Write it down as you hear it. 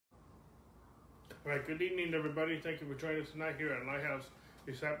All right, good evening, everybody. Thank you for joining us tonight here at Lighthouse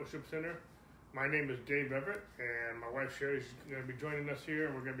Discipleship Center. My name is Dave Everett, and my wife Sherry is going to be joining us here,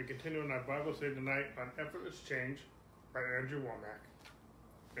 and we're going to be continuing our Bible study tonight on Effortless Change by Andrew Wommack.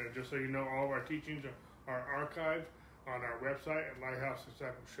 And just so you know, all of our teachings are archived on our website at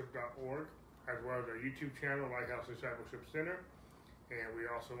lighthouse-discipleship.org, as well as our YouTube channel, Lighthouse Discipleship Center. And we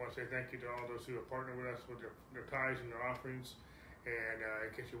also want to say thank you to all those who have partnered with us with their tithes and their offerings. And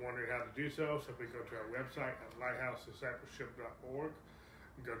in case you're wondering how to do so, simply go to our website at lighthouse-discipleship.org.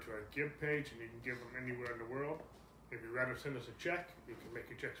 You go to our give page, and you can give them anywhere in the world. If you'd rather send us a check, you can make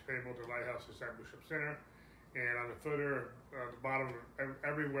your checks payable to Lighthouse Discipleship Center. And on the footer, the bottom of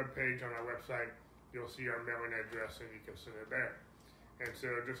every web page on our website, you'll see our mailing address, and you can send it there. And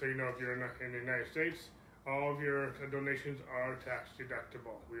so, just so you know, if you're in the United States, all of your donations are tax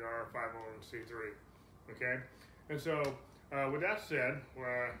deductible. We are a 501c3. Okay? And so, with that said,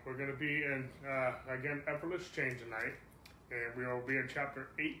 we're going to be in, again, Effortless Change tonight. And we will be in chapter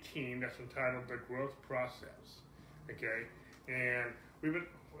 18 that's entitled The Growth Process. Okay? And we've been,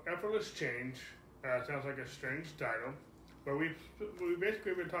 Effortless Change sounds like a strange title, but we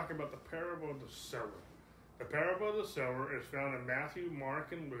basically been talking about the parable of the sower. The parable of the sower is found in Matthew,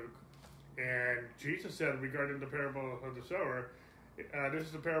 Mark, and Luke. And Jesus said regarding the parable of the sower, this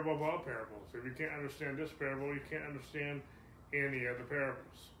is the parable of all parables. If you can't understand this parable, you can't understand any of the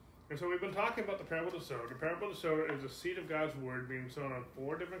parables. And so we've been talking about the parable of the sower. The parable of the sower is the seed of God's word being sown on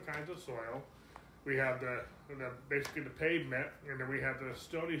 4 different kinds of soil. We have basically the pavement, and then we have the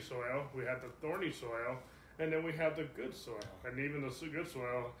stony soil, we have the thorny soil, and then we have the good soil. And even the good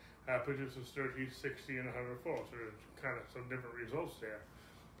soil produces 30, 60, and 100 fold. So there's kind of some different results there.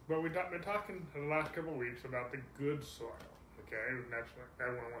 But we've been talking in the last couple of weeks about the good soil. Okay, and that's what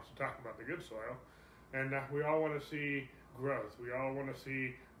everyone wants to talk about, the good soil. And we all want to see growth. We all want to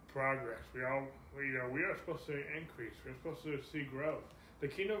see progress. We are supposed to increase. We're supposed to see growth. The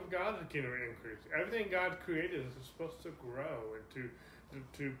kingdom of God is a kingdom of increase. Everything God created is supposed to grow and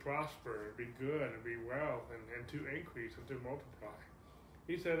to prosper and be good and be well and to increase and to multiply.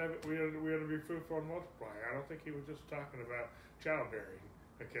 He said we are to be fruitful and multiply. I don't think he was just talking about childbearing.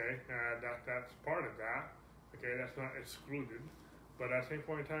 Okay, that's part of that. Okay, that's not excluded. But at the same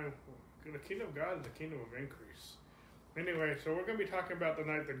point in time, the kingdom of God is a kingdom of increase. Anyway, so we're going to be talking about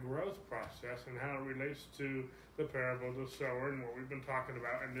tonight the growth process and how it relates to the parable of the sower and what we've been talking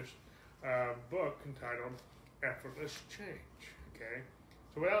about in this book entitled Effortless Change. Okay,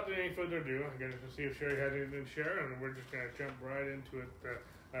 so without any further ado, I'm going to see if Sherry has anything to share, and we're just going to jump right into it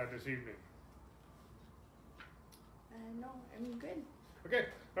this evening. No, I'm good. Okay,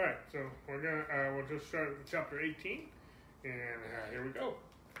 all right. So we'll just start with chapter 18, and here we go.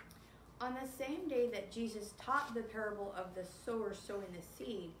 On the same day that Jesus taught the parable of the sower sowing the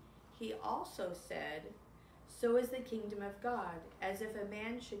seed, he also said, "So is the kingdom of God, as if a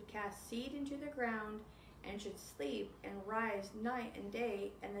man should cast seed into the ground, and should sleep and rise night and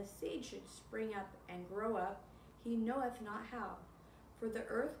day, and the seed should spring up and grow up, he knoweth not how. For the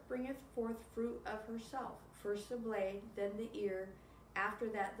earth bringeth forth fruit of herself, first the blade, then the ear, after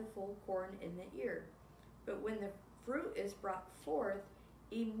that the full corn in the ear. But when the fruit is brought forth,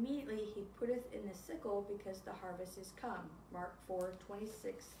 immediately he putteth in the sickle, because the harvest is come." Mark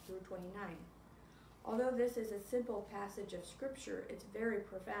 4:26-29. Although this is a simple passage of scripture, it's very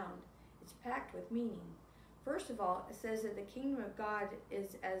profound. It's packed with meaning. First of all, it says that the kingdom of God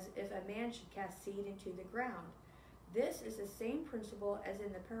is as if a man should cast seed into the ground. This is the same principle as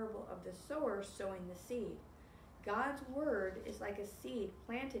in the parable of the sower sowing the seed. God's word is like a seed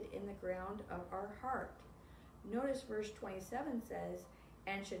planted in the ground of our heart. Notice verse 27 says,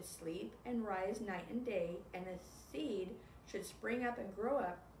 "And should sleep and rise night and day, and the seed should spring up and grow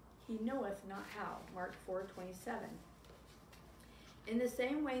up, he knoweth not how." Mark 4:27. In the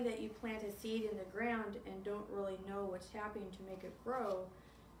same way that you plant a seed in the ground and don't really know what's happening to make it grow,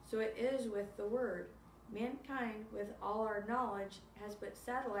 so it is with the word. Mankind, with all our knowledge, has put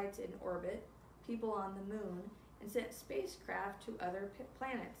satellites in orbit, people on the moon, and sent spacecraft to other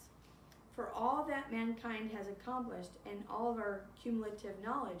planets. For all that mankind has accomplished and all of our cumulative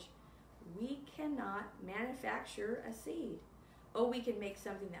knowledge, we cannot manufacture a seed. Oh, we can make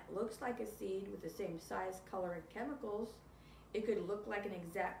something that looks like a seed with the same size, color, and chemicals. It could look like an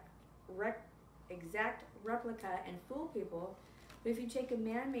exact replica and fool people, but if you take a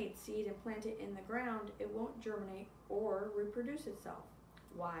man-made seed and plant it in the ground, it won't germinate or reproduce itself.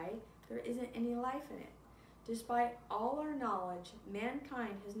 Why? There isn't any life in it. Despite all our knowledge,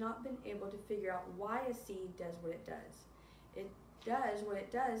 mankind has not been able to figure out why a seed does what it does. It does what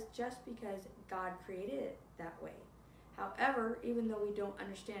it does just because God created it that way. However, even though we don't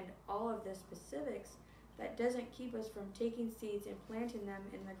understand all of the specifics, that doesn't keep us from taking seeds and planting them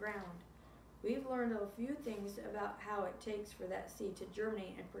in the ground. We've learned a few things about how it takes for that seed to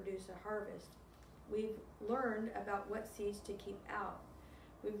germinate and produce a harvest. We've learned about what seeds to keep out.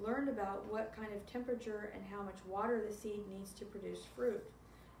 We've learned about what kind of temperature and how much water the seed needs to produce fruit.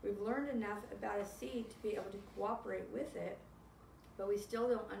 We've learned enough about a seed to be able to cooperate with it, but we still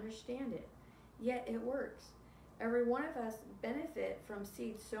don't understand it. Yet it works. Every one of us benefit from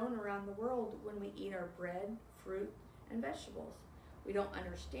seeds sown around the world when we eat our bread, fruit, and vegetables. We don't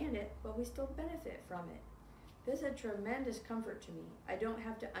understand it, but we still benefit from it. This is a tremendous comfort to me. I don't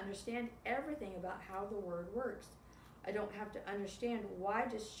have to understand everything about how the Word works. I don't have to understand why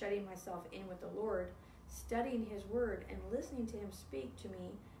just shutting myself in with the Lord, studying His Word, and listening to Him speak to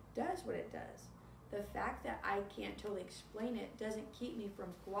me does what it does. The fact that I can't totally explain it doesn't keep me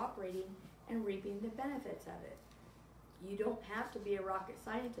from cooperating and reaping the benefits of it. You don't have to be a rocket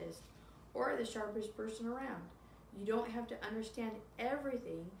scientist or the sharpest person around. You don't have to understand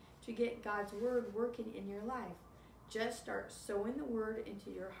everything to get God's Word working in your life. Just start sowing the Word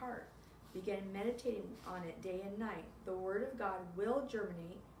into your heart. Begin meditating on it day and night. The Word of God will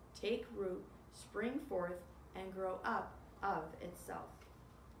germinate, take root, spring forth, and grow up of itself.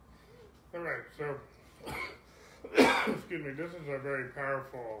 All right, so, excuse me, this is a very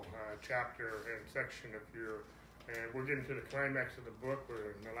powerful chapter and section and we're getting to the climax of the book.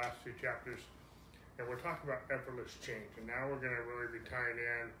 We're in the last two chapters, and we're talking about effortless change. And now we're going to really be tying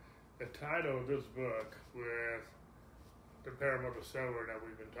in the title of this book with the parable of the sower that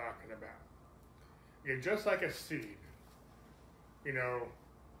we've been talking about. Okay, just like a seed, we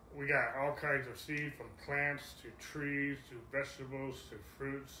got all kinds of seed, from plants to trees to vegetables to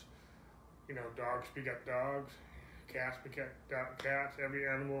fruits. Dogs beget dogs, cats beget cats, every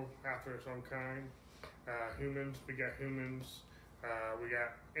animal after its own kind. Humans beget humans. We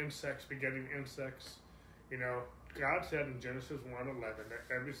got insects begetting insects. God said in Genesis 1:11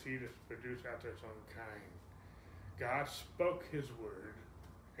 that every seed is produced after its own kind. God spoke His word,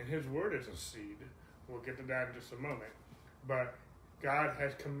 and His word is a seed. We'll get to that in just a moment. But God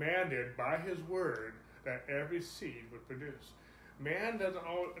has commanded by His word that every seed would produce. Man doesn't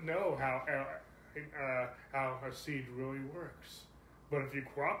know how a seed really works. But if you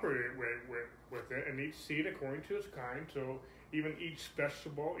cooperate with it, and each seed according to its kind, so even each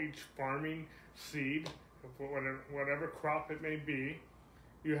vegetable, each farming seed, whatever crop it may be,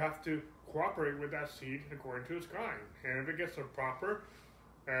 you have to cooperate with that seed according to its kind. And if it gets a proper,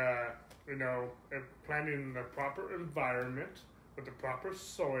 planted in the proper environment, with the proper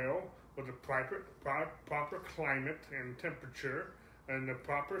soil, with the proper climate and temperature, and the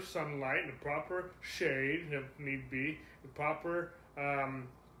proper sunlight, the proper shade, if need be, the proper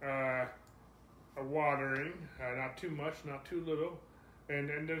watering, not too much, not too little, and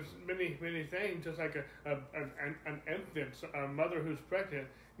there's many things. Just like an infant, a mother who's pregnant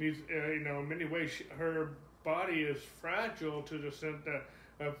needs, in many ways, her body is fragile to the extent that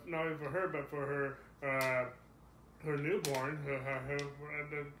not only for her but for her newborn,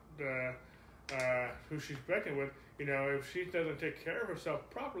 who she's pregnant with. If she doesn't take care of herself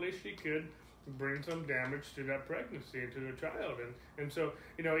properly, she could bring some damage to that pregnancy and to the child. And so,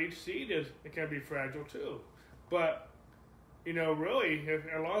 each seed it can be fragile too. But, really, as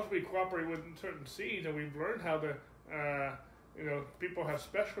long as we cooperate with certain seeds, and we've learned how to, people have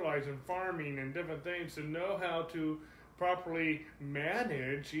specialized in farming and different things to know how to properly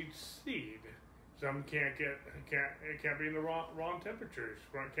manage each seed. Some it can't be in the wrong temperatures.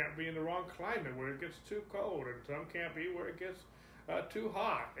 It can't be in the wrong climate where it gets too cold, and some can't be where it gets too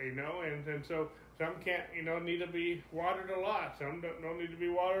hot, and so some can't, need to be watered a lot. Some don't need to be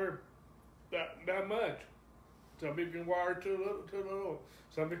watered that much. Some people can water too little.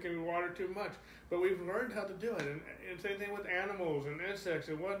 Some people can water too much. But we've learned how to do it, and same thing with animals and insects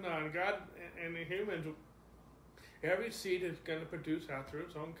and whatnot. And God and the humans, every seed is going to produce after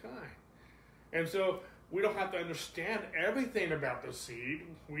its own kind. And so we don't have to understand everything about the seed.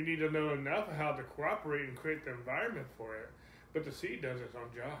 We need to know enough of how to cooperate and create the environment for it. But the seed does its own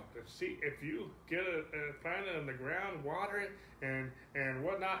job. The seed, if you get it planted in the ground, water it, and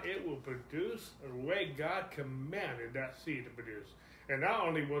whatnot, it will produce the way God commanded that seed to produce. And not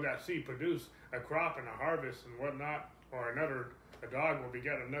only will that seed produce a crop and a harvest and whatnot, or a dog will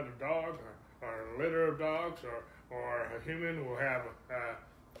beget another dog, or a litter of dogs, or a human will have,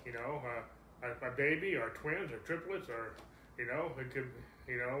 a baby, or twins, or triplets, or, it could,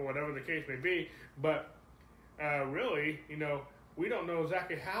 whatever the case may be. But really, we don't know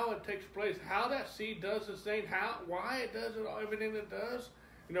exactly how it takes place, how that seed does its thing, why it does it, everything it does.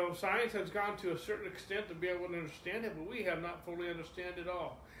 Science has gone to a certain extent to be able to understand it, but we have not fully understood it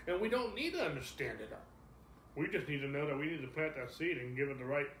all. And we don't need to understand it all. We just need to know that we need to plant that seed and give it the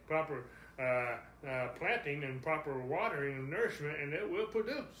right proper planting and proper watering and nourishment, and it will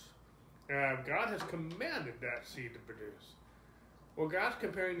produce. God has commanded that seed to produce. Well, God's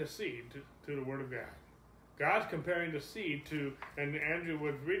comparing the seed to the Word of God. God's comparing the seed to, and Andrew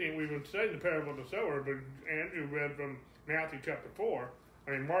was reading, we've been studying the parable of the sower, but Andrew read from Mark chapter 4,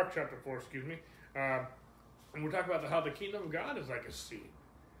 and we're talking about how the kingdom of God is like a seed.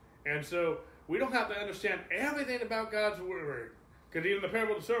 And so we don't have to understand everything about God's word, because even the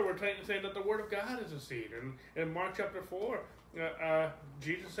parable of the sower, we're saying that the word of God is a seed. And in Mark chapter 4,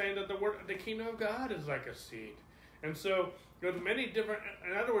 Jesus is saying that the kingdom of God is like a seed. And so there's many different,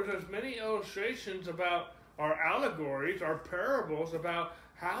 in other words, there's many illustrations about our allegories, our parables about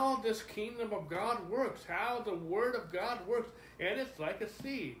how this kingdom of God works, how the word of God works, and it's like a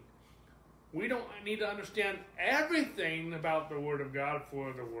seed. We don't need to understand everything about the word of God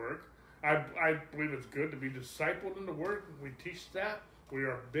for the work. I believe it's good to be discipled in the word. We teach that. We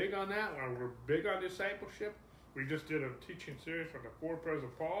are big on that. We're big on discipleship. We just did a teaching series on the four prayers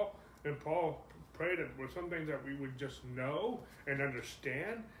of Paul, and Paul prayed that with some things that we would just know and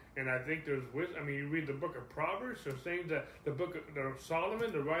understand. And I think there's wisdom. I mean, you read the book of Proverbs, there's things that the book of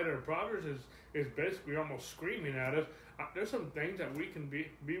Solomon, the writer of Proverbs, is basically almost screaming at us. There's some things that we can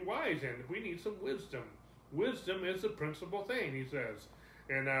be wise in. We need some wisdom. Wisdom is the principal thing, he says.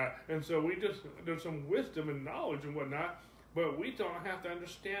 And so there's some wisdom and knowledge and whatnot, but we don't have to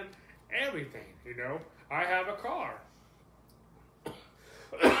understand everything, I have a car.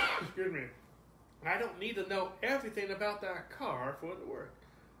 Excuse me. I don't need to know everything about that car for it to work.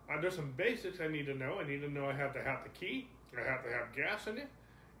 There's some basics I need to know. I need to know I have to have the key. I have to have gas in it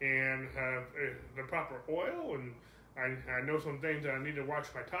and have the proper oil. And I know some things that I need to watch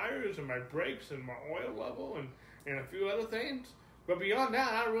my tires and my brakes and my oil level and a few other things. But beyond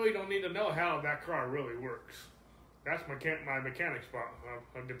that, I really don't need to know how that car really works. That's my mechanics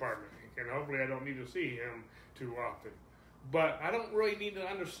department. And hopefully I don't need to see him too often. But I don't really need to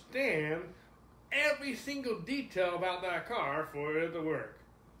understand every single detail about that car for it to work.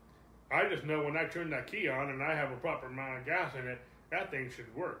 I just know when I turn that key on and I have a proper amount of gas in it, that thing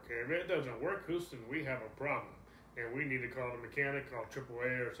should work. If it doesn't work, Houston, we have a problem. And we need to call the mechanic, call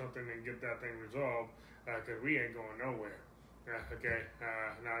AAA or something and get that thing resolved, because we ain't going nowhere.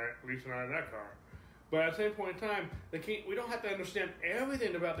 At least not in that car. But at the same point in time, we don't have to understand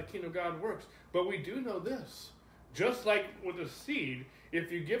everything about the kingdom of God works, but we do know this. Just like with a seed,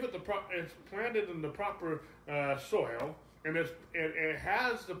 if you give it it's planted in the proper soil, and it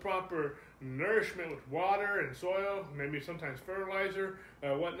has the proper nourishment with water and soil, maybe sometimes fertilizer,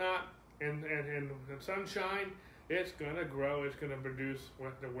 whatnot, and sunshine, it's going to grow, it's going to produce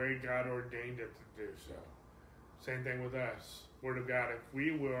the way God ordained it to do so. Same thing with us, Word of God. If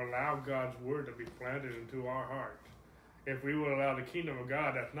we will allow God's Word to be planted into our heart, if we will allow the kingdom of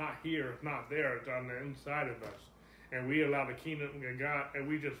God that's not here, it's not there, it's on the inside of us, and we allow the kingdom of God, and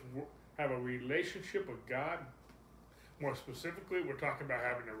we just have a relationship with God. More specifically, we're talking about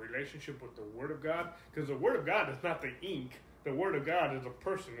having a relationship with the Word of God, because the Word of God is not the ink. The Word of God is a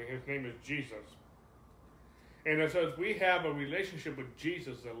person, and his name is Jesus. And it says we have a relationship with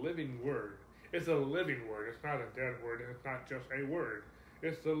Jesus, the living Word. It's a living Word. It's not a dead word. It's not just a word.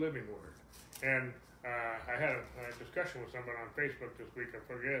 It's the living Word. And I had a discussion with someone on Facebook this week. I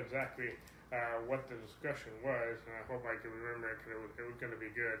forget exactly what the discussion was, and I hope I can remember it because it was going to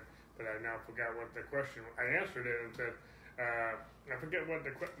be good. But I now forgot what the question. I answered it and said, I forget what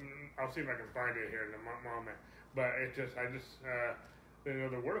the question. I'll see if I can find it here in a moment. But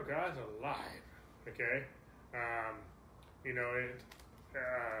the Word of God is alive. Okay,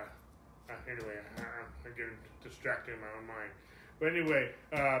 anyway, I'm getting distracted in my own mind. But anyway,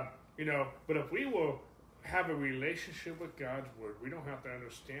 but if we will have a relationship with God's Word, we don't have to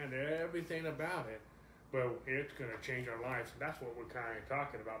understand everything about it, but it's going to change our lives. And that's what we're kind of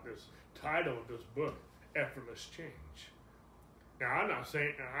talking about, this title of this book, Effortless Change. Now, I'm not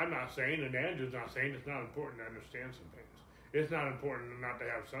saying, and Andrew's not saying it's not important to understand some things. It's not important not to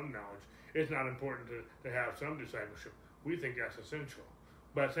have some knowledge. It's not important to have some discipleship. We think that's essential.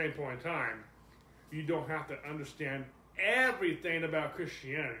 But at the same point in time, you don't have to understand everything about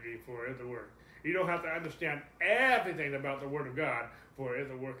Christianity for it to work. You don't have to understand everything about the Word of God for it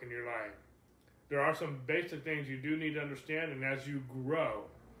to work in your life. There are some basic things you do need to understand, and as you grow,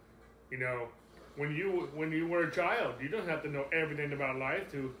 when you were a child, you don't have to know everything about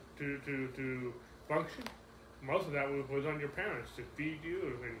life to function. Most of that was on your parents to feed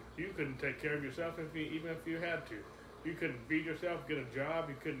you, and you couldn't take care of yourself even if you had to. You couldn't feed yourself, get a job.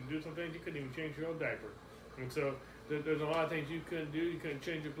 You couldn't do some things. You couldn't even change your own diaper. And so there's a lot of things you couldn't do. You couldn't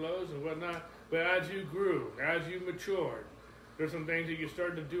change your clothes and whatnot. But as you grew, as you matured, there's some things that you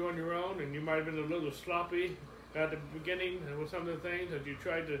started to do on your own, and you might have been a little sloppy at the beginning with some of the things that you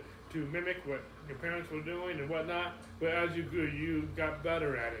tried to mimic what your parents were doing and whatnot. But as you grew, you got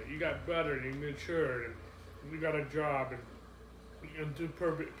better at it. You got better and you matured, and you got a job and through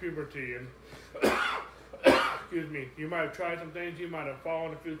puberty and excuse me, you might have tried some things, you might have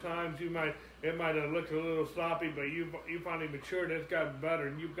fallen a few times, it might have looked a little sloppy, but you finally matured, it's gotten better,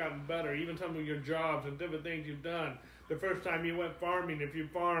 and you've gotten better. Even some of your jobs and different things you've done. The first time you went farming, if you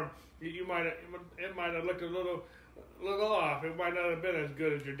farm, it might have looked a little off. It might not have been as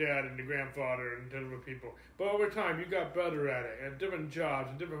good as your dad and your grandfather and different people. But over time, you got better at it, at different jobs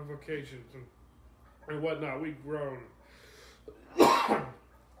and different vocations and whatnot. We've grown.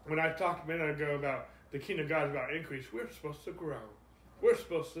 When I talked a minute ago about the kingdom of God is about increase, we're supposed to grow. We're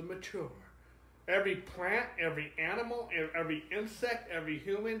supposed to mature. Every plant, every animal, every insect, every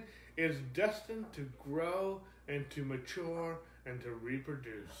human is destined to grow and to mature and to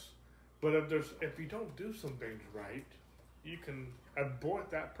reproduce. But if you don't do some things right, you can abort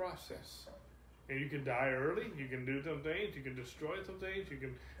that process. And you can die early, you can do some things, you can destroy some things, you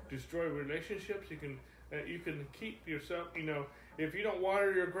can destroy relationships, you can keep yourself, if you don't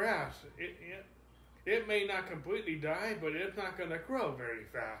water your grass, it may not completely die, but it's not going to grow very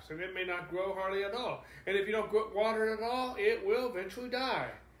fast, and it may not grow hardly at all. And if you don't water it at all, it will eventually die.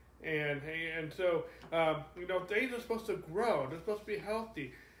 And so, things are supposed to grow. They're supposed to be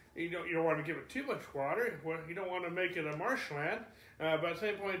healthy. You don't want to give it too much water. You don't want to make it a marshland. But at the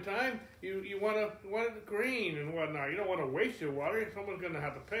same point in time, you want it green and whatnot. You don't want to waste your water. Someone's going to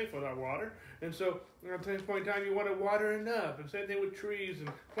have to pay for that water. And so at the same point in time, you want to water enough. And same thing with trees and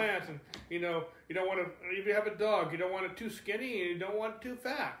plants. And you don't want to. If you have a dog, you don't want it too skinny and you don't want it too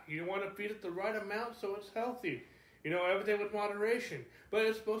fat. You want to feed it the right amount so it's healthy. Everything with moderation. But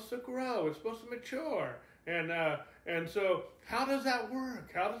it's supposed to grow. It's supposed to mature. And so, how does that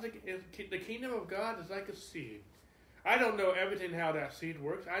work? How does the kingdom of God is like a seed. I don't know everything how that seed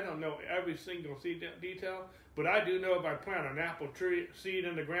works. I don't know every single seed detail, but I do know if I plant an apple tree seed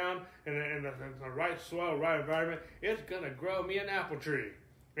in the ground and the right soil, right environment, it's going to grow me an apple tree.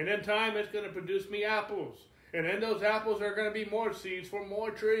 And in time, it's going to produce me apples. And in those apples are going to be more seeds for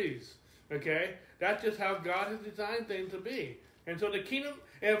more trees. Okay? That's just how God has designed things to be. And so the kingdom,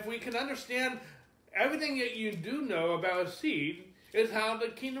 if we can understand everything that you do know about a seed, is how the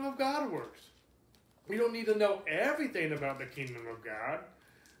kingdom of God works. You don't need to know everything about the kingdom of God,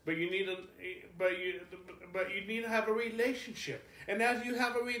 but you need to have a relationship. And as you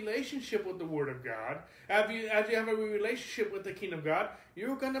have a relationship with the Word of God, as you have a relationship with the kingdom of God,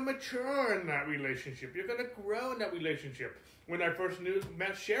 you're going to mature in that relationship. You're going to grow in that relationship. When I first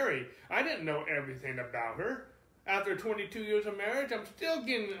met Sherry, I didn't know everything about her. After 22 years of marriage, I'm still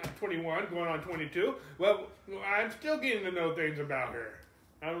getting 21, going on 22. Well, I'm still getting to know things about her.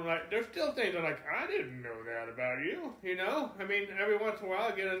 I'm like, there's still things I'm like, I didn't know that about you. I mean, every once in a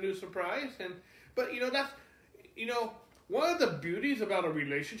while I get a new surprise, but that's, one of the beauties about a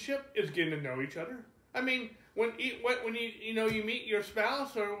relationship is getting to know each other. I mean, when you meet your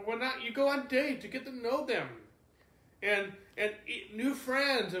spouse or whatnot, you go on dates to get to know them, and new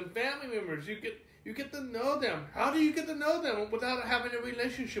friends and family members, you get to know them. How do you get to know them without having a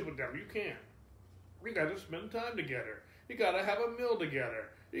relationship with them? You can't. You got to spend time together. You got to have a meal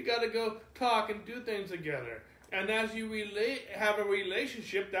together. You got to go talk and do things together. And as you have a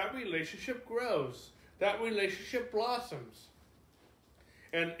relationship, that relationship grows. That relationship blossoms.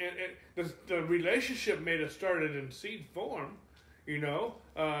 And the relationship may have started in seed form,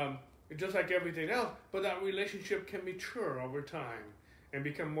 just like everything else. But that relationship can mature over time and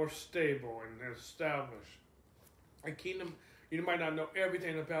become more stable and established. A kingdom, you might not know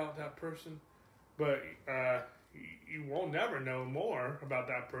everything about that person, but you won't never know more about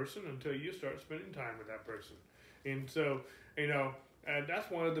that person until you start spending time with that person. And so,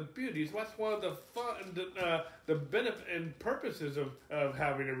 that's one of the beauties. That's one of the fun, the benefit and purposes of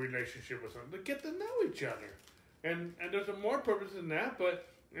having a relationship with someone, to get to know each other. And there's more purpose than that, but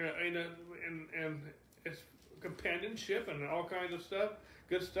and it's companionship and all kinds of stuff,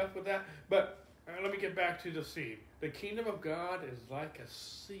 good stuff with that. But let me get back to the seed. The kingdom of God is like a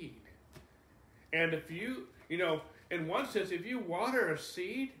seed. And if you, in one sense, if you water a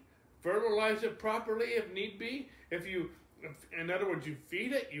seed, fertilize it properly if need be, in other words, you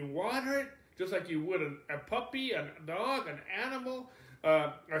feed it, you water it, just like you would a puppy, a dog, an animal,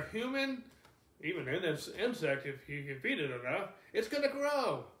 a human, even an insect, if you can feed it enough, it's going to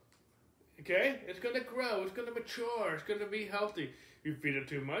grow. Okay? It's going to grow. It's going to mature. It's going to be healthy. You feed it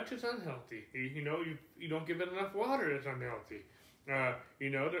too much, it's unhealthy. You don't give it enough water, it's unhealthy.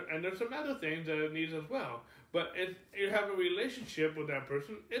 And there's some other things that it needs as well. But if you have a relationship with that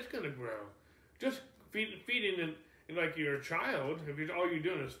person, it's going to grow. Just feeding it like your child, if all you're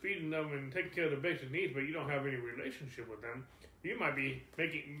doing is feeding them and taking care of their basic needs, but you don't have any relationship with them, you might be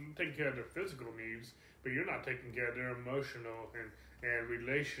taking care of their physical needs, but you're not taking care of their emotional and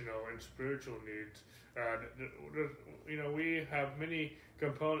relational and spiritual needs. We have many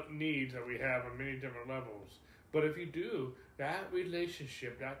component needs that we have on many different levels. But if you do, that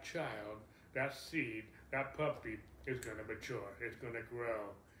relationship, that child, that seed, that puppy is going to mature. It's going to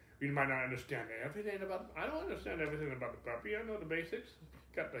grow. You might not understand everything I don't understand everything about the puppy. I know the basics.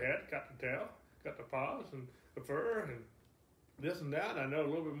 Got the head, got the tail, got the paws and the fur and this and that. I know a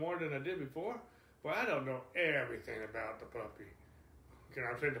little bit more than I did before. But I don't know everything about the puppy. Can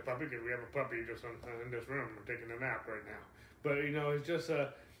I say the puppy? Because we have a puppy just in this room. We're taking a nap right now. But, it's just,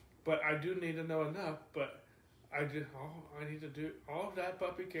 but I do need to know enough. But all I need to do, all that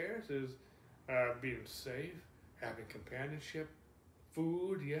puppy cares is being safe, having companionship,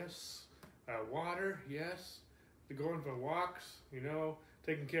 food, yes, water, yes, going for walks,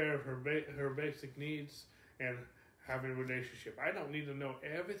 taking care of her basic needs, and having a relationship. I don't need to know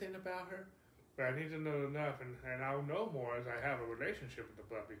everything about her. But I need to know enough, and I'll know more as I have a relationship with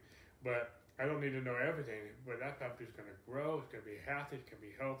the puppy. But I don't need to know everything. But that puppy's going to grow. It's going to be happy. It's going to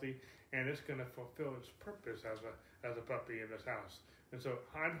be healthy, and it's going to fulfill its purpose as a puppy in this house. And so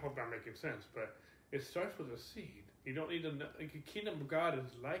I hope I'm making sense. But it starts with a seed. You don't need to know. The kingdom of God is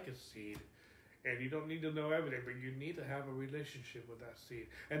like a seed, and you don't need to know everything. But you need to have a relationship with that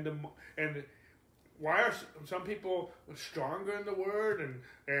seed. Why are some people stronger in the Word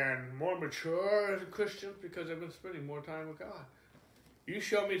and more mature as Christians? Because they've been spending more time with God. You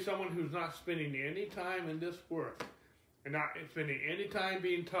show me someone who's not spending any time in this work and not spending any time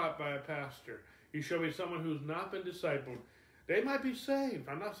being taught by a pastor. You show me someone who's not been discipled. They might be saved.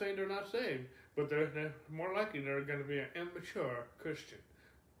 I'm not saying they're not saved, but they're more likely they're going to be an immature Christian.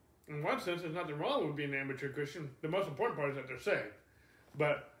 In one sense, there's nothing wrong with being an immature Christian. The most important part is that they're saved.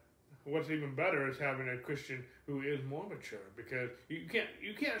 But what's even better is having a Christian who is more mature, because you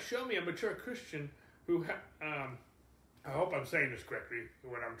can't show me a mature Christian who I hope I'm saying this correctly.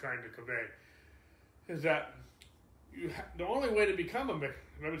 What I'm trying to convey is that the only way to become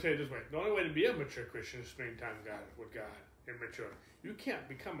let me say it this way: the only way to be a mature Christian is spending time with God and mature. You can't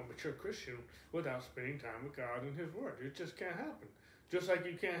become a mature Christian without spending time with God and His Word. It just can't happen. Just like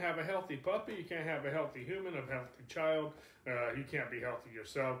you can't have a healthy puppy, you can't have a healthy human, a healthy child. You can't be healthy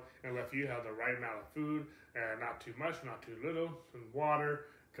yourself unless you have the right amount of food, not too much, not too little, some water,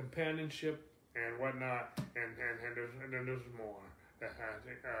 companionship, and whatnot. And then there's more.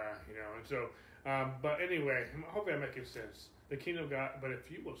 And so, but anyway, hopefully I'm making sense. The kingdom of God, but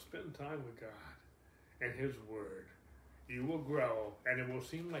if you will spend time with God and His Word, you will grow, and it will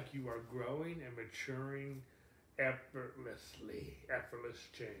seem like you are growing and maturing effortlessly. Effortless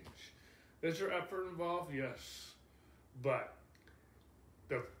change. Is there effort involved? Yes. But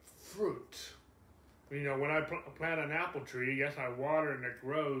the fruit, when I plant an apple tree, yes, I water and it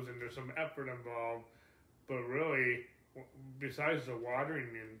grows and there's some effort involved, but really, besides the watering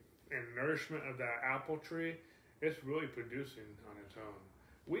and nourishment of that apple tree, it's really producing on its own.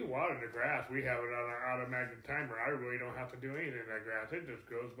 We water the grass. We have it on our automatic timer. I really don't have to do anything to that grass. It just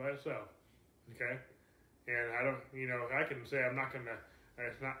grows by itself. Okay? And I don't, I can say I'm not gonna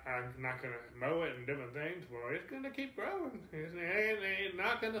mow it and different things. Well, it's gonna keep growing. It's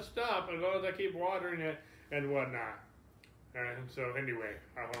not gonna stop as long as I keep watering it and whatnot. And so anyway,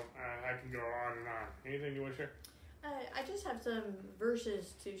 I hope I can go on and on. Anything you want to share? I just have some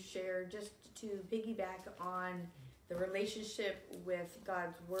verses to share, just to piggyback on the relationship with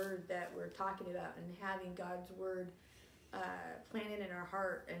God's Word that we're talking about, and having God's Word planted in our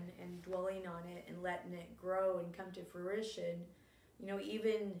heart and dwelling on it and letting it grow and come to fruition.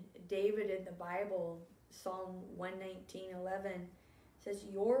 Even David in the Bible, Psalm 119:11 says,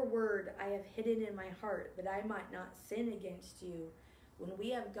 "Your word I have hidden in my heart, that I might not sin against you." When we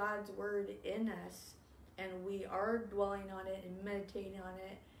have God's Word in us and we are dwelling on it and meditating on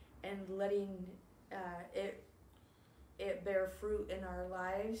it and letting it bear fruit in our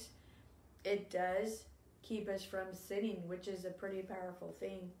lives, it does keep us from sinning, which is a pretty powerful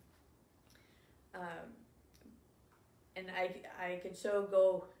thing. And I could so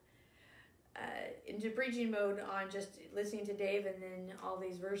go into preaching mode on just listening to Dave and then all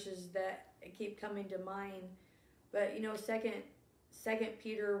these verses that keep coming to mind. But Second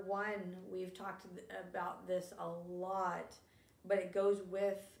Peter 1, we've talked about this a lot, but it goes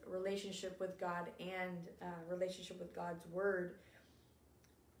with relationship with God and relationship with God's word.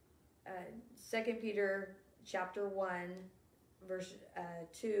 2 Peter chapter 1, verse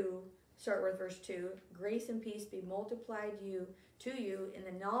 2, start with verse 2. Grace and peace be multiplied to you in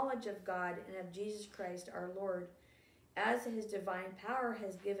the knowledge of God and of Jesus Christ our Lord, as his divine power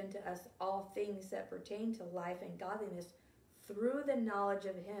has given to us all things that pertain to life and godliness through the knowledge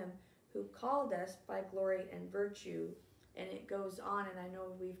of him who called us by glory and virtue. And it goes on, and I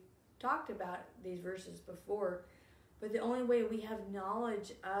know we've talked about these verses before, but the only way we have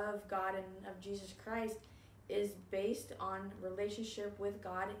knowledge of God and of Jesus Christ is based on relationship with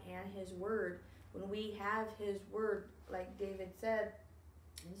God and his word. When we have his word, like David said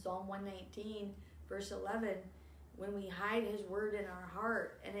in Psalm 119, verse 11, when we hide his word in our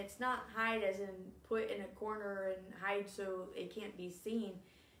heart, and it's not hide as in put in a corner and hide so it can't be seen,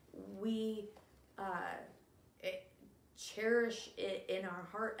 we cherish it in our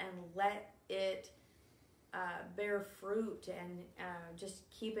heart and let it bear fruit, and just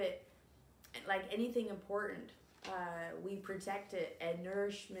keep it like anything important. We protect it and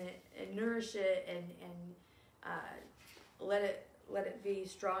nourish it, and let it be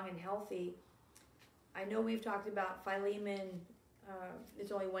strong and healthy. I know we've talked about Philemon.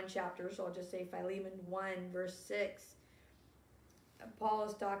 It's only one chapter, so I'll just say Philemon 1, verse 6. Paul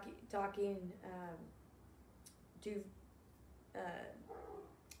is talking to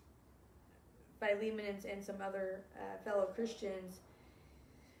Philemon and some other fellow Christians.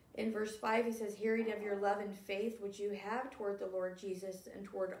 In verse 5, he says, hearing of your love and faith which you have toward the Lord Jesus and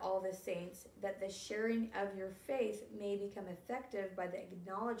toward all the saints, that the sharing of your faith may become effective by the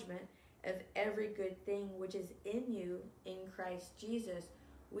acknowledgement of every good thing which is in you in Christ Jesus.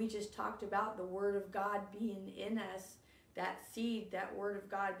 We just talked about the word of God being in us, that seed, that word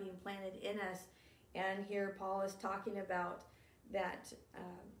of God being planted in us. And here Paul is talking about that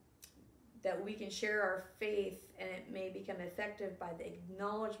that we can share our faith, and it may become effective by the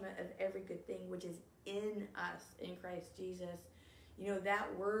acknowledgement of every good thing which is in us in Christ Jesus. You know, that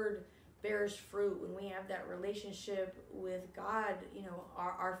word bears fruit when we have that relationship with God. You know,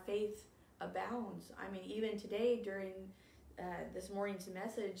 our faith abounds. I mean, even today during this morning's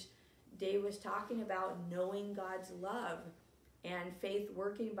message, Dave was talking about knowing God's love and faith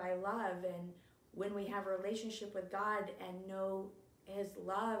working by love. And when we have a relationship with God and know his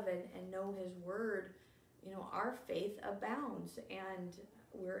love and know his word, you know, our faith abounds, and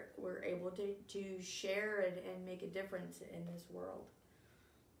we're able to share and make a difference in this world.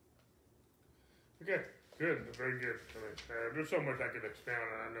 Okay, good, very good. I mean, there's so much I could expound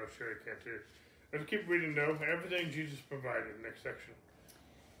on. I know Sherry can too. Let's keep reading though. Everything Jesus provided. Next section.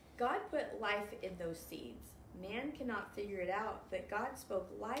 God put life in those seeds. Man cannot figure it out, but God spoke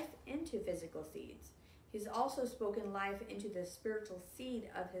life into physical seeds. He's also spoken life into the spiritual seed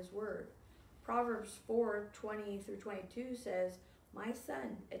of his word. Proverbs 4:20-22 says, my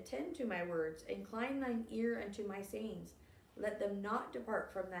son, attend to my words, incline thine ear unto my sayings. Let them not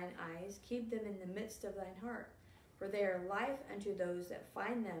depart from thine eyes, keep them in the midst of thine heart. For they are life unto those that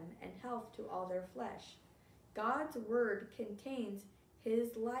find them, and health to all their flesh. God's word contains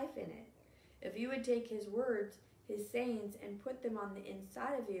his life in it. If you would take his words, his sayings, and put them on the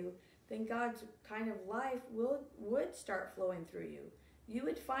inside of you, then God's kind of life would start flowing through you. You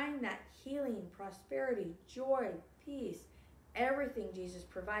would find that healing, prosperity, joy, peace, everything Jesus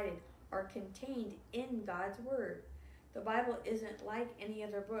provided are contained in God's word. The Bible isn't like any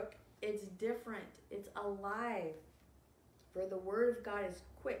other book. It's different. It's alive. For the word of God is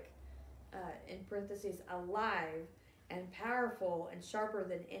quick, in parentheses, alive, and powerful, and sharper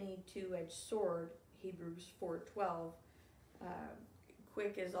than any two-edged sword, Hebrews 4:12.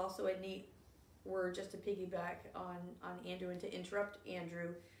 Quick is also a neat word, just to piggyback on Andrew and to interrupt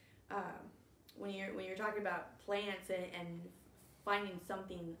Andrew. When you're talking about plants and finding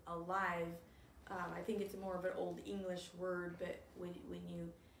something alive, I think it's more of an old English word, but when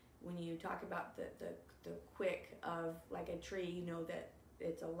you talk about the quick of like a tree, you know that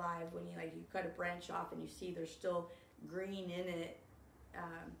it's alive. When you cut a branch off and you see there's still green in it,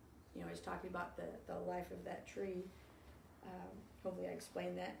 you know, it's talking about the life of that tree. Hopefully I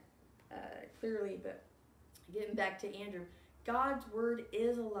explained that clearly, but getting back to Andrew, God's word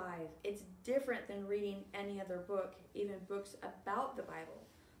is alive. It's different than reading any other book, even books about the Bible.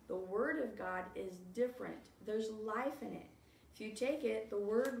 The word of God is different. There's life in it. If you take it, the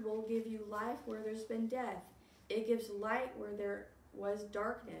word will give you life where there's been death. It gives light where there was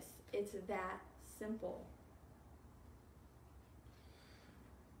darkness. It's that simple.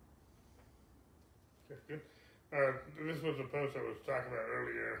 Okay, good. This was a post I was talking about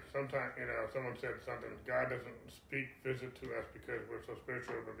earlier. Sometimes, someone said something. God doesn't visit to us because we're so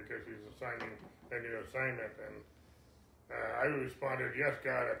spiritual, but because He's assigning a new assignment. And I responded, yes,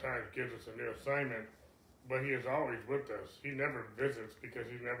 God at times gives us a new assignment, but He is always with us. He never visits because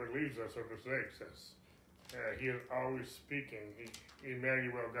He never leaves us or forsakes us. He is always speaking.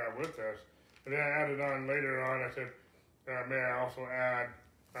 Emmanuel, God with us. And then I added on later on, I said, may I also add,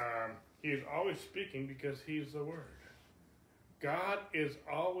 He is always speaking because He's the Word. God is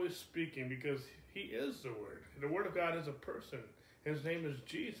always speaking because He is the Word. The Word of God is a person. His name is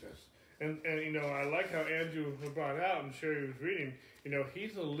Jesus. And I like how Andrew brought out and Sherry was reading,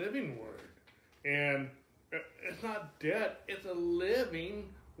 He's a living Word. And it's not dead, it's a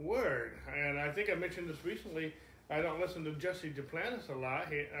living Word. And I think I mentioned this recently. I don't listen to Jesse Duplantis a lot,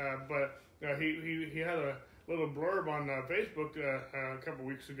 but he had a little blurb on Facebook a couple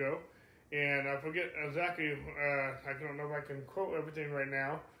weeks ago. And I forget exactly, I don't know if I can quote everything right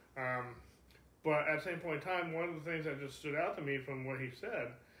now, but at the same point in time, one of the things that just stood out to me from what he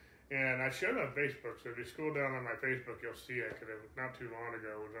said, and I shared it on Facebook, so if you scroll down on my Facebook, you'll see it, because it was not too long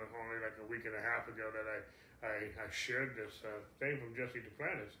ago, it was only like a week and a half ago that I shared this thing from Jesse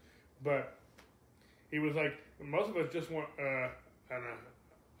Duplantis. But he was like, most of us just want an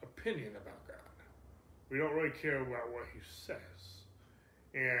opinion about God. We don't really care about what He says.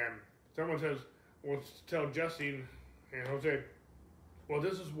 And someone says, well, tell Jesse and Jose, well,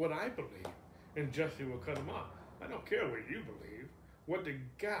 this is what I believe. And Jesse will cut him off. I don't care what you believe. What did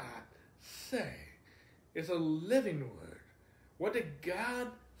God say? It's a living Word. What did God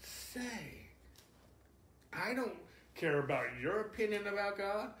say? I don't care about your opinion about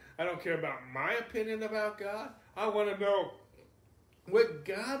God. I don't care about my opinion about God. I want to know what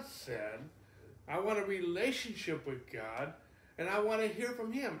God said. I want a relationship with God. And I want to hear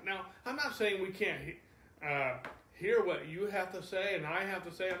from Him. Now, I'm not saying we can't hear what you have to say and I have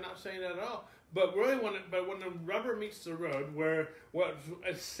to say. I'm not saying that at all. But really, when the rubber meets the road, where what's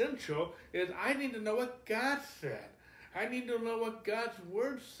essential is I need to know what God said. I need to know what God's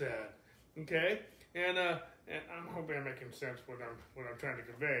Word said. Okay, and I'm hoping I'm making sense what I'm trying to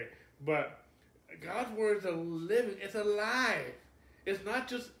convey. But God's Word is a living. It's alive. It's not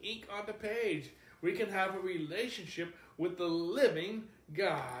just ink on the page. We can have a relationship with the living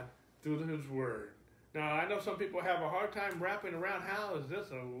God through His Word. Now, I know some people have a hard time wrapping around how is this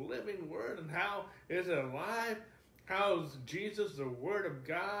a living Word and how is it alive? How is Jesus the Word of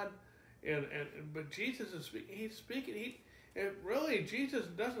God? But Jesus is speaking. He's speaking. Really, Jesus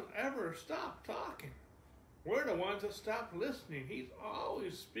doesn't ever stop talking. We're the ones that stop listening. He's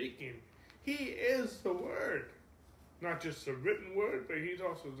always speaking. He is the Word. Not just the written Word, but He's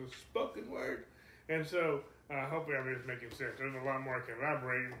also the spoken Word. And so, hopefully I'm just making sense. There's a lot more I can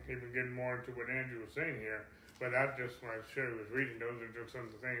elaborate, even getting more into what Andrew was saying here. But that's just when Sherry was reading. Those are just some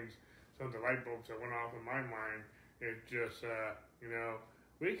of the things, some of the light bulbs that went off in my mind. It's just,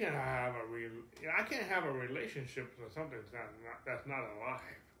 we can have I can't have a relationship with something that's not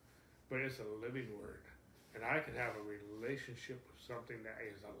alive, but it's a living Word. And I can have a relationship with something that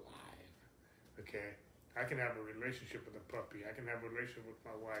is alive. Okay? I can have a relationship with a puppy. I can have a relationship with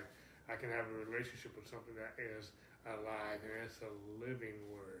my wife. I can have a relationship with something that is alive, and it's a living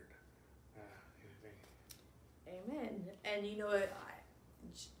Word. Amen. And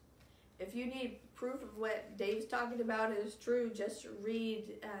if you need proof of what Dave's talking about is true, just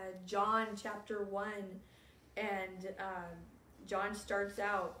read John chapter 1. And John starts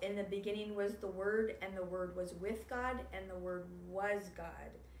out, in the beginning was the Word, and the Word was with God, and the Word was God.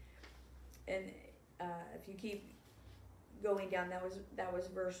 And if you keep going down, that was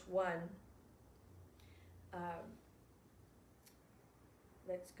verse 1.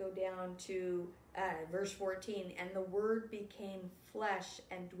 Let's go down to verse 14. And the Word became flesh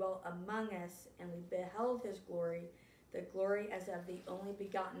and dwelt among us, and we beheld His glory, the glory as of the only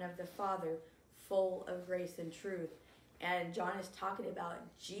begotten of the Father, full of grace and truth. And John is talking about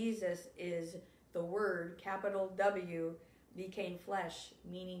Jesus is the Word, capital W, became flesh,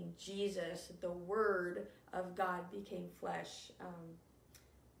 meaning Jesus, the Word of God, became flesh.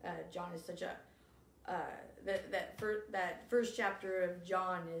 John is such a that first chapter of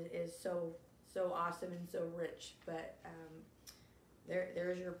John is so awesome and so rich. But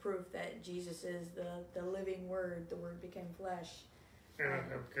there's your proof that Jesus is the living Word. The Word became flesh. And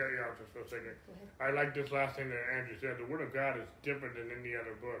I'll carry out just for a second. I like this last thing that Andrew said. The Word of God is different than any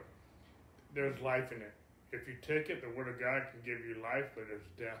other book. There's life in it. If you take it, the Word of God can give you life where there's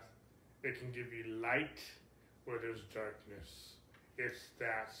death. It can give you light where there's darkness. It's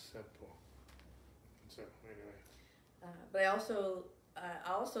that simple. So anyway. But I also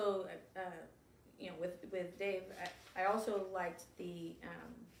with Dave, I also liked the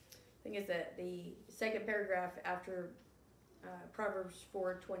thing is that the second paragraph after Proverbs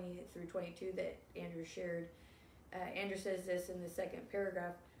 4:20-22 that Andrew shared. Andrew says this in the second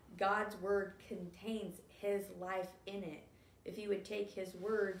paragraph: God's word contains His life in it. If you would take His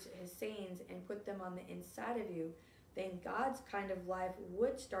words, His sayings, and put them on the inside of you, then God's kind of life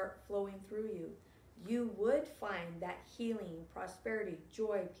would start flowing through you. You would find that healing, prosperity,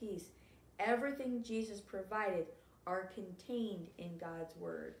 joy, peace, everything Jesus provided are contained in God's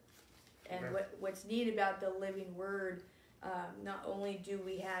word. And what's neat about the living word, not only do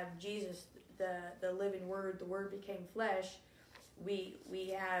we have Jesus, the living word, the word became flesh,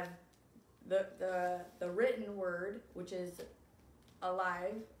 we have the written word, which is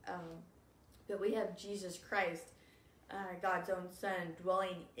alive, but we have Jesus Christ, God's own Son,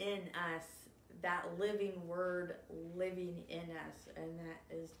 dwelling in us, that living word living in us, and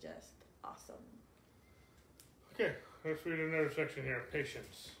that is just awesome. Okay, let's read another section here,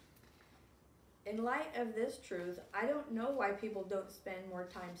 patience. In light of this truth, I don't know why people don't spend more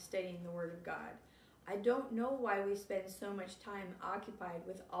time studying the Word of God. I don't know why we spend so much time occupied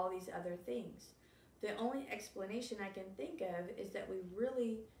with all these other things. The only explanation I can think of is that we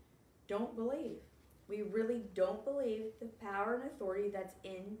really don't believe. We really don't believe the power and authority that's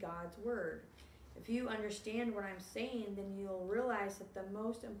in God's Word. If you understand what I'm saying, then you'll realize that the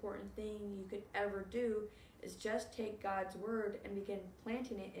most important thing you could ever do is just take God's Word and begin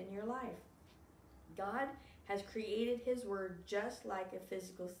planting it in your life. God has created His Word just like a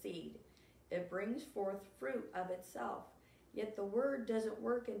physical seed. It brings forth fruit of itself. Yet the Word doesn't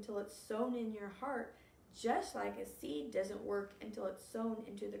work until it's sown in your heart, just like a seed doesn't work until it's sown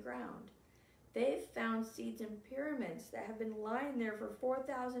into the ground. They've found seeds in pyramids that have been lying there for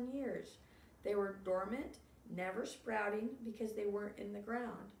 4,000 years. They were dormant, never sprouting because they weren't in the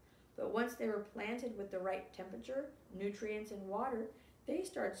ground. But once they were planted with the right temperature, nutrients, and water, they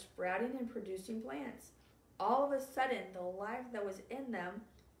started sprouting and producing plants. All of a sudden, the life that was in them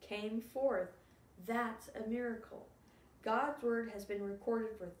came forth. That's a miracle. God's word has been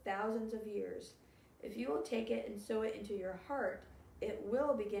recorded for thousands of years. If you will take it and sow it into your heart, it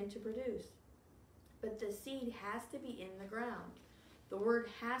will begin to produce. But the seed has to be in the ground. The word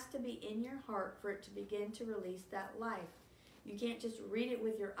has to be in your heart for it to begin to release that life. You can't just read it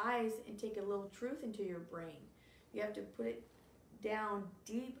with your eyes and take a little truth into your brain. You have to put it down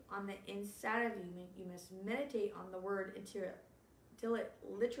deep on the inside of you. You must meditate on the word until it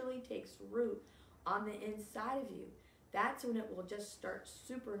literally takes root on the inside of you. That's when it will just start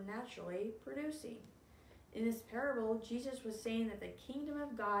supernaturally producing. In this parable, Jesus was saying that the kingdom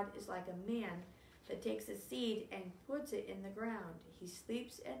of God is like a man that takes a seed and puts it in the ground. He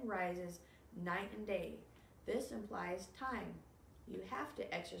sleeps and rises night and day. This implies time. You have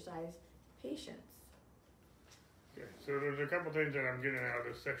to exercise patience. Okay, so there's a couple things that I'm getting out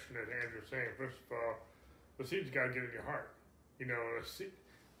of this section that Andrew's saying. First of all, the seed's got to get in your heart. You know, a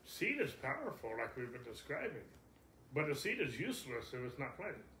seed is powerful, like we've been describing, but the seed is useless if it's not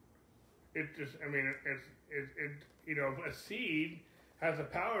planted. It just, I mean, you know, a seed has the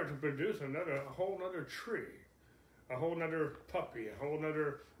power to produce a whole nother tree, a whole nother puppy, a whole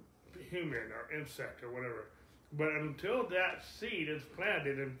nother human or insect or whatever. But until that seed is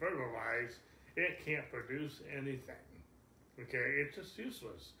planted and fertilized, it can't produce anything. Okay, it's just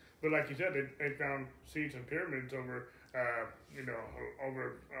useless. But like you said, they found seeds in pyramids over a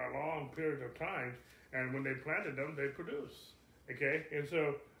long period of time, and when they planted them, they produce. Okay, and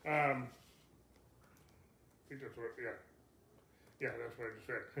so I think that's what, that's what I just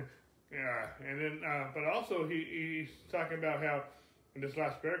said. Yeah, and then, but also he's talking about how in this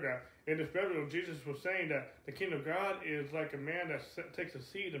last paragraph, in this parable, Jesus was saying that the kingdom of God is like a man that takes a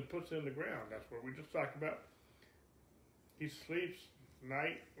seed and puts it in the ground. That's what we just talked about. He sleeps and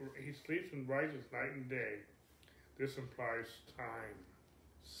rises night and day. This implies time,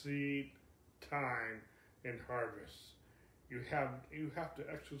 seed, time, and harvest. You have to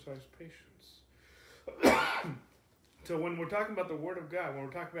exercise patience. So when we're talking about the Word of God, when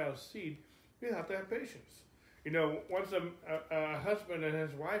we're talking about a seed, you have to have patience. You know, once a husband and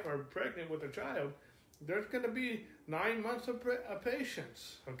his wife are pregnant with a child, there's going to be 9 months of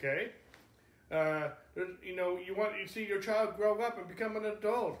patience. Okay, you see your child grow up and become an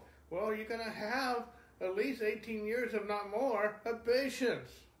adult. Well, you're going to have at least 18 years, if not more, of patience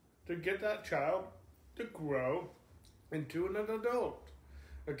to get that child to grow into an adult.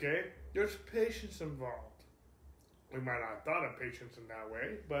 Okay, there's patience involved. We might not have thought of patience in that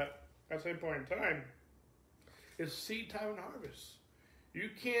way, but at the same point in time, it's seed time and harvest. You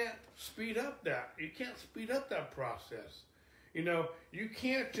can't speed up that. You can't speed up that process. You know, you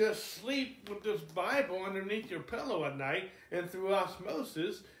can't just sleep with this Bible underneath your pillow at night and through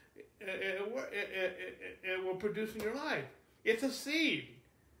osmosis, it will produce in your life. It's a seed.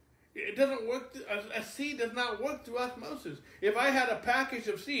 It doesn't work. A seed does not work through osmosis. If I had a package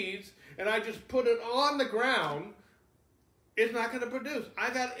of seeds and I just put it on the ground, it's not going to produce.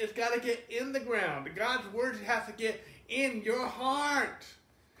 It's got to get in the ground. God's word has to get in your heart,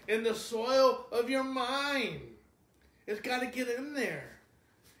 in the soil of your mind. It's got to get in there.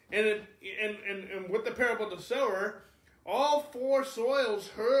 And with the parable of the sower, all different soils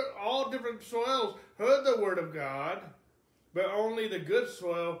heard the word of God, but only the good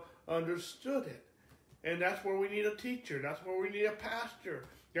soil understood it. And that's where we need a teacher. That's where we need a pastor.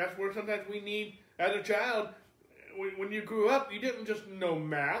 That's where sometimes we need, as a child, when you grew up, you didn't just know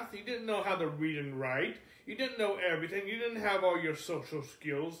math. You didn't know how to read and write. You didn't know everything. You didn't have all your social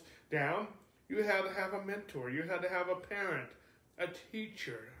skills down. You had to have a mentor. You had to have a parent, a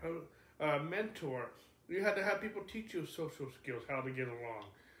teacher, a mentor. You had to have people teach you social skills, how to get along.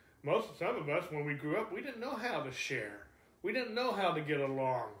 Some of us, when we grew up, we didn't know how to share. We didn't know how to get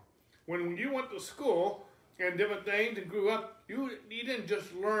along. When you went to school and different things and grew up, you didn't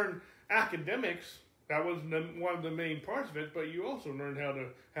just learn academics. That was one of the main parts of it, but you also learned how to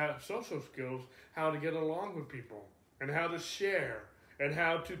have social skills, how to get along with people, and how to share, and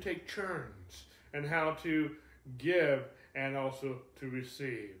how to take turns, and how to give and also to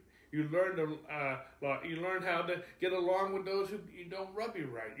receive. You learn how to get along with those who you don't rub you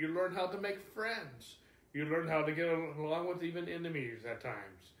right. You learn how to make friends. You learn how to get along with even enemies at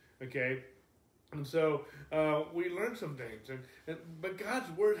times. Okay, and so we learn some things, but God's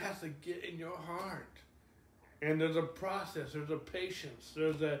word has to get in your heart. And there's a process. There's a patience.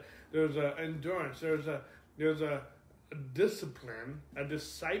 There's a endurance. There's a discipline, a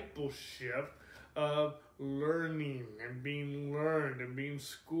discipleship of learning and being learned and being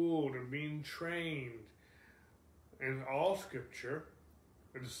schooled and being trained. And all Scripture,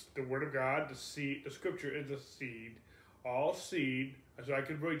 the Word of God, the seed. The Scripture is a seed. All seed. So I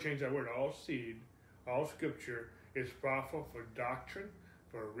could really change that word. All seed. All Scripture is profitable for doctrine,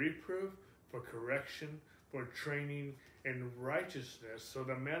 for reproof, for correction, for training in righteousness, so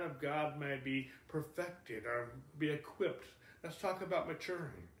the man of God may be perfected or be equipped. Let's talk about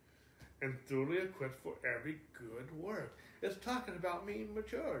maturing. And thoroughly equipped for every good work. It's talking about being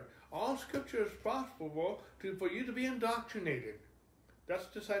matured. All Scripture is profitable for you to be indoctrinated. That's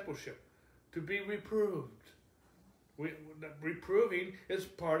discipleship. To be reproved. Reproving is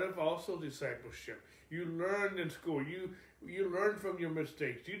part of also discipleship. You learned in school. You learned from your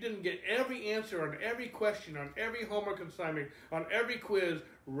mistakes. You didn't get every answer on every question, on every homework assignment, on every quiz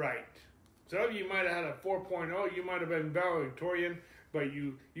right. Some of you might have had a 4.0. You might have been valedictorian, but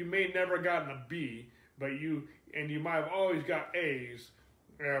you may never gotten a B. And you might have always got A's,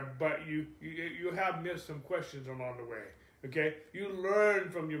 but you have missed some questions along the way. Okay, you learn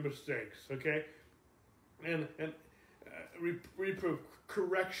from your mistakes. Okay, and reproof,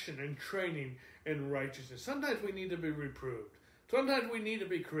 correction, and training in righteousness. Sometimes we need to be reproved. Sometimes we need to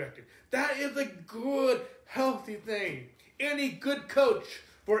be corrected. That is a good, healthy thing. Any good coach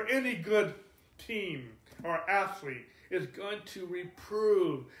for any good team or athlete is going to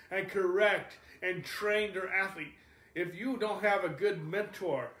reprove and correct and train their athlete. If you don't have a good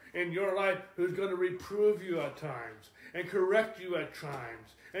mentor in your life who's going to reprove you at times and correct you at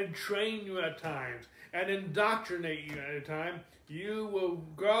times and train you at times and indoctrinate you at a time, you will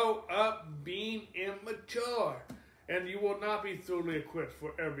grow up being immature, and you will not be thoroughly equipped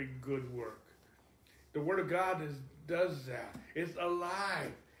for every good work. The Word of God does that. It's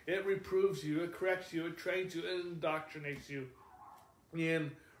alive. It reproves you, it corrects you, it trains you, it indoctrinates you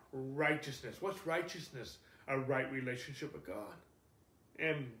in righteousness. What's righteousness? A right relationship with God.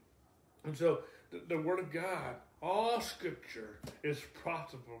 And so the Word of God, all Scripture is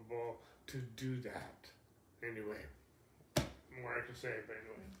profitable to do that. Anyway, more I can say, but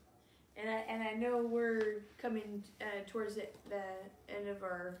anyway. And I know we're coming towards the end of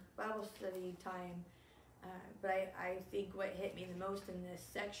our Bible study time, but I think what hit me the most in this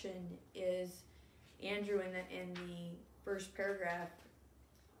section is Andrew in the first paragraph.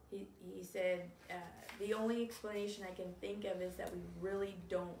 He said, the only explanation I can think of is that we really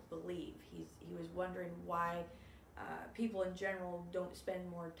don't believe. He was wondering why people in general don't spend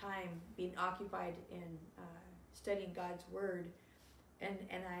more time being occupied in studying God's Word. And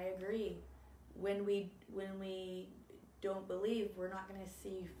I agree. When we don't believe, we're not going to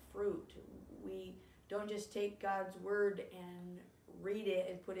see fruit. We don't just take God's Word and read it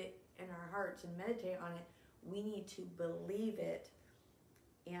and put it in our hearts and meditate on it. We need to believe it.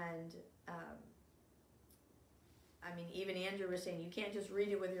 And I mean, even Andrew was saying, you can't just read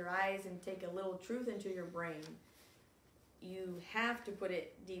it with your eyes and take a little truth into your brain. You have to put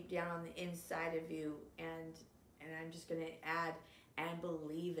it deep down on the inside of you, and I'm just going to add, and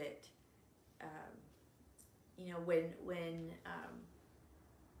believe it. You know, when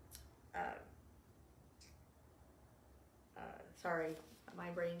sorry, my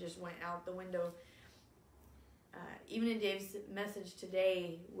brain just went out the window. Even in Dave's message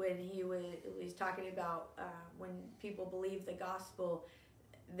today, when he was talking about when people believe the gospel,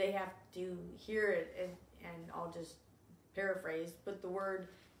 they have to hear it, and I'll just paraphrase, put the word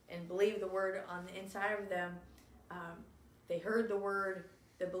and believe the word on the inside of them. They heard the word,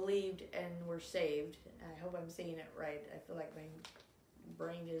 they believed, and were saved. I hope I'm saying it right. I feel like my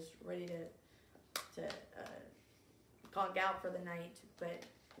brain is ready to conk out for the night, but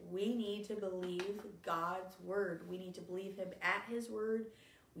we need to believe God's word. We need to believe him at his word.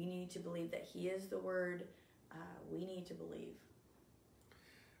 We need to believe that he is the word. We need to believe.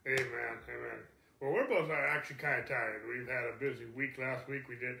 Amen. Well, we're both actually kind of tired. We've had a busy week last week.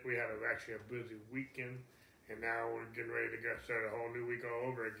 We had actually a busy weekend, and now we're getting ready to get started a whole new week all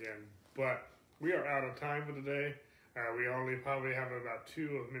over again. But we are out of time for today. We only probably have about 2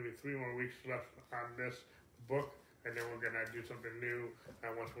 or maybe 3 more weeks left on this book. And then we're going to do something new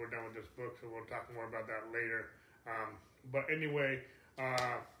once we're done with this book, so we'll talk more about that later. But anyway,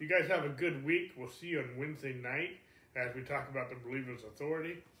 you guys have a good week. We'll see you on Wednesday night as we talk about the believer's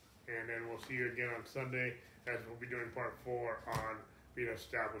authority. And then we'll see you again on Sunday as we'll be doing part 4 on being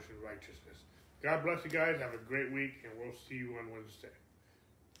established in righteousness. God bless you guys. Have a great week, and we'll see you on Wednesday.